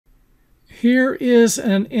Here is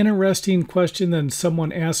an interesting question that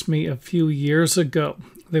someone asked me a few years ago.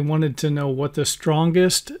 They wanted to know what the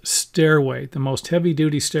strongest stairway, the most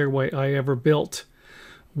heavy-duty stairway I ever built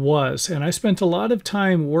was. And I spent a lot of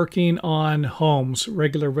time working on homes,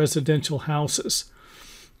 regular residential houses.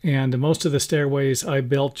 And most of the stairways I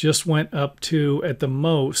built just went up to, at the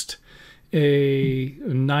most, a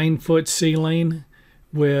 9-foot ceiling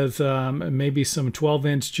with maybe some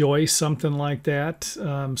 12-inch joists, something like that.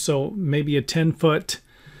 So maybe a 10-foot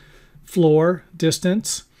floor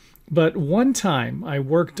distance. But one time I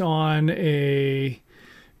worked on a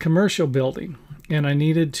commercial building, and I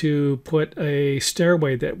needed to put a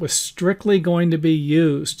stairway that was strictly going to be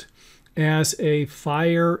used as a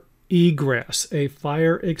fire egress, a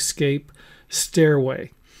fire escape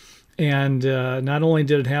stairway. And not only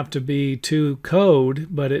did it have to be to code,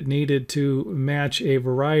 but it needed to match a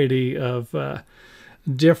variety of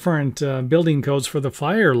different building codes for the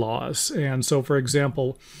fire laws. And so, for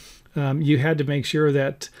example, you had to make sure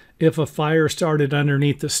that if a fire started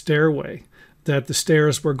underneath the stairway, that the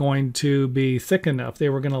stairs were going to be thick enough. They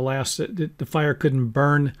were going to last, the fire couldn't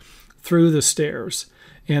burn through the stairs.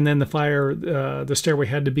 And then the stairway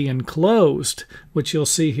had to be enclosed, which you'll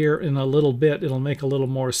see here in a little bit. It'll make a little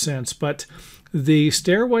more sense. But the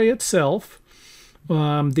stairway itself,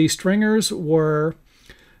 the stringers were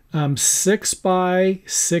 6 by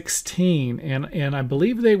 16, and I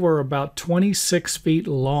believe they were about 26 feet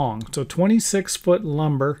long. So 26-foot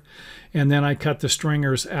lumber, and then I cut the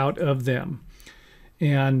stringers out of them.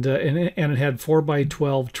 And it had 4 by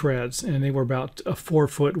 12 treads, and they were about 4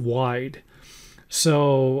 foot wide.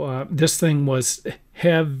 So this thing was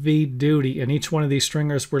heavy duty, and each one of these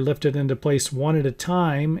stringers were lifted into place one at a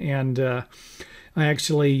time. And I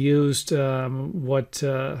actually used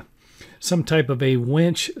some type of a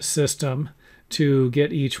winch system to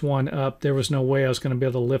get each one up. There was no way I was going to be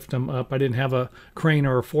able to lift them up. I didn't have a crane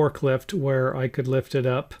or a forklift where I could lift it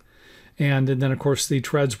up. And then, of course, the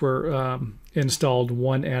treads were installed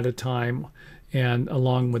one at a time, and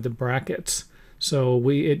along with the brackets. So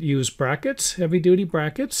it used brackets, heavy-duty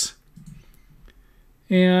brackets,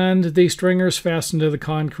 and the stringers fastened to the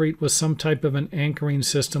concrete with some type of an anchoring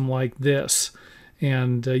system like this.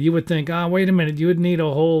 And you would think, wait a minute, you would need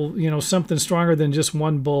a whole, something stronger than just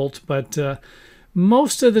one bolt. But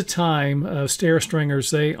most of the time, stair stringers,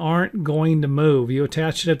 they aren't going to move. You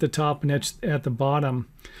attach it at the top and at the bottom.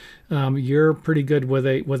 You're pretty good with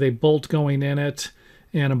a bolt going in it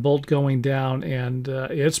and a bolt going down, and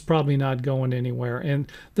it's probably not going anywhere.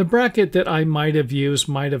 And the bracket that I might have used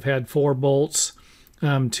might have had 4 bolts,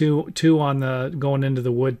 two on the going into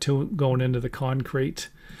the wood, 2 going into the concrete.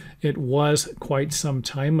 It was quite some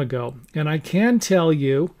time ago. And I can tell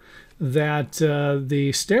you that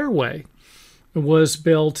the stairway was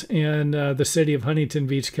built in the city of Huntington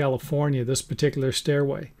Beach, California, this particular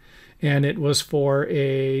stairway. And it was for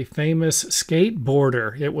a famous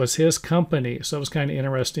skateboarder. It was his company, so it was kind of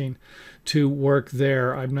interesting to work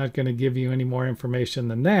there. I'm not going to give you any more information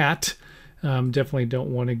than that. Definitely don't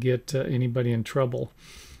want to get anybody in trouble.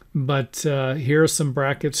 But here are some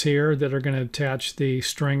brackets here that are going to attach the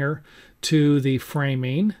stringer to the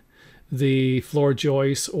framing, the floor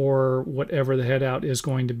joists, or whatever the headout is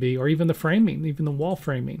going to be, or even the framing, even the wall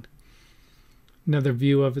framing. Another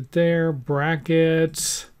view of it there,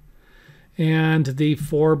 brackets, and the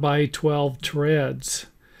 4 by 12 treads.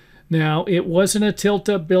 Now, it wasn't a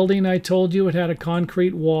tilt-up building, I told you. It had a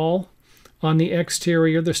concrete wall on the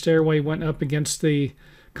exterior. The stairway went up against the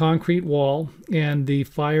concrete wall, and the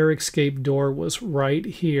fire escape door was right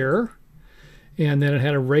here. And then it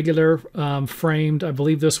had a regular framed, I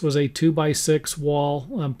believe this was a 2 by 6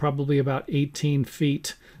 wall, probably about 18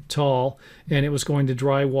 feet tall, and it was going to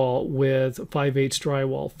drywall with 5/8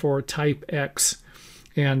 drywall for type X.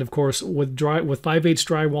 And of course, with 5/8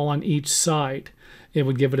 drywall on each side, it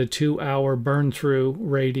would give it a 2-hour burn-through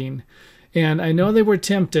rating. And I know they were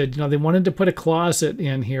tempted. They wanted to put a closet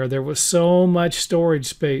in here. There was so much storage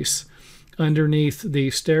space underneath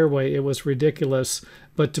the stairway. It was ridiculous.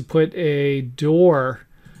 But to put a door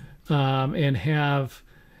and have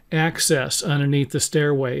access underneath the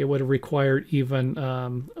stairway, it would have required even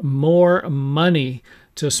more money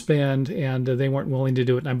to spend, and they weren't willing to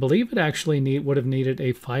do it. And I believe it actually would have needed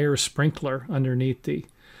a fire sprinkler underneath the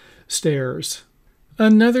stairs.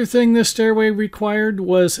 Another thing this stairway required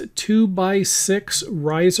was 2 by 6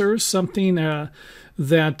 risers, something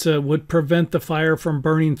that would prevent the fire from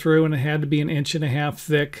burning through, and it had to be 1.5 inches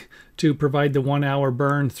thick to provide the 1-hour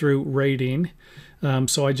burn through rating.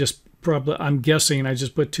 So I'm guessing I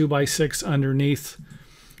just put 2 by 6 underneath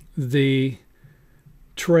the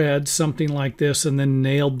tread, something like this, and then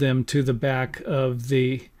nailed them to the back of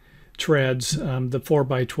the treads, the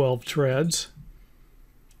 4x12 treads.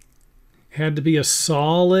 Had to be a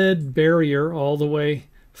solid barrier all the way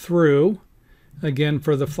through, again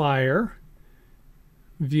for the fire.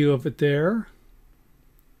 View of it there.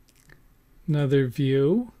 Another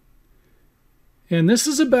view. And this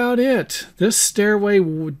is about it. This stairway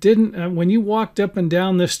didn't, when you walked up and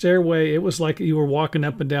down this stairway, it was like you were walking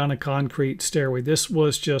up and down a concrete stairway. This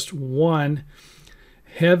was just one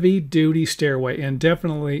heavy-duty stairway, and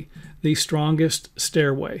definitely the strongest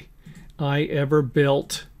stairway I ever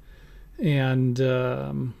built. And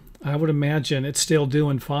I would imagine it's still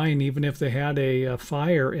doing fine, even if they had a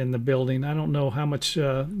fire in the building. I don't know how much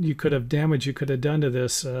damage you could have done to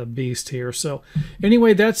this beast here. So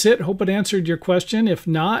anyway, that's it. Hope it answered your question. If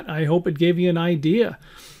not, I hope it gave you an idea.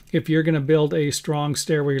 If you're going to build a strong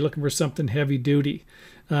stairway, you're looking for something heavy duty.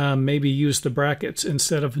 Maybe use the brackets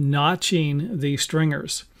instead of notching the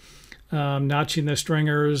stringers. Notching the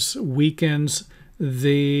stringers weakens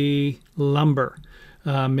the lumber.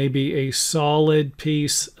 Maybe a solid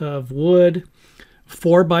piece of wood.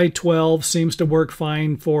 4x12 seems to work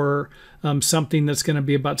fine for something that's going to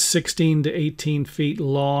be about 16 to 18 feet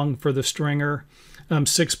long for the stringer.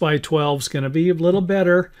 6x12 is going to be a little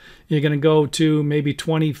better. You're going to go to maybe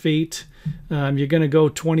 20 feet. You're going to go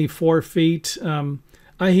 24 feet.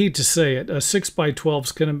 I hate to say it, a 6x12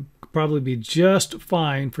 is going to probably be just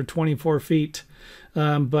fine for 24 feet.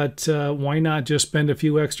 But why not just spend a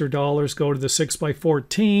few extra dollars, go to the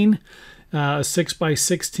 6x14,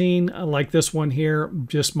 6x16 like this one here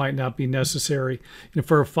just might not be necessary. And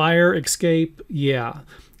for a fire escape, yeah,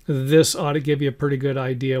 this ought to give you a pretty good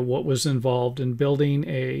idea what was involved in building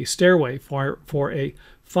a stairway for a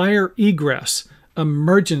fire egress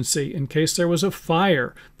emergency. In case there was a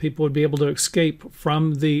fire, people would be able to escape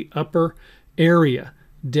from the upper area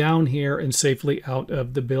down here and safely out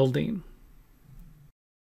of the building.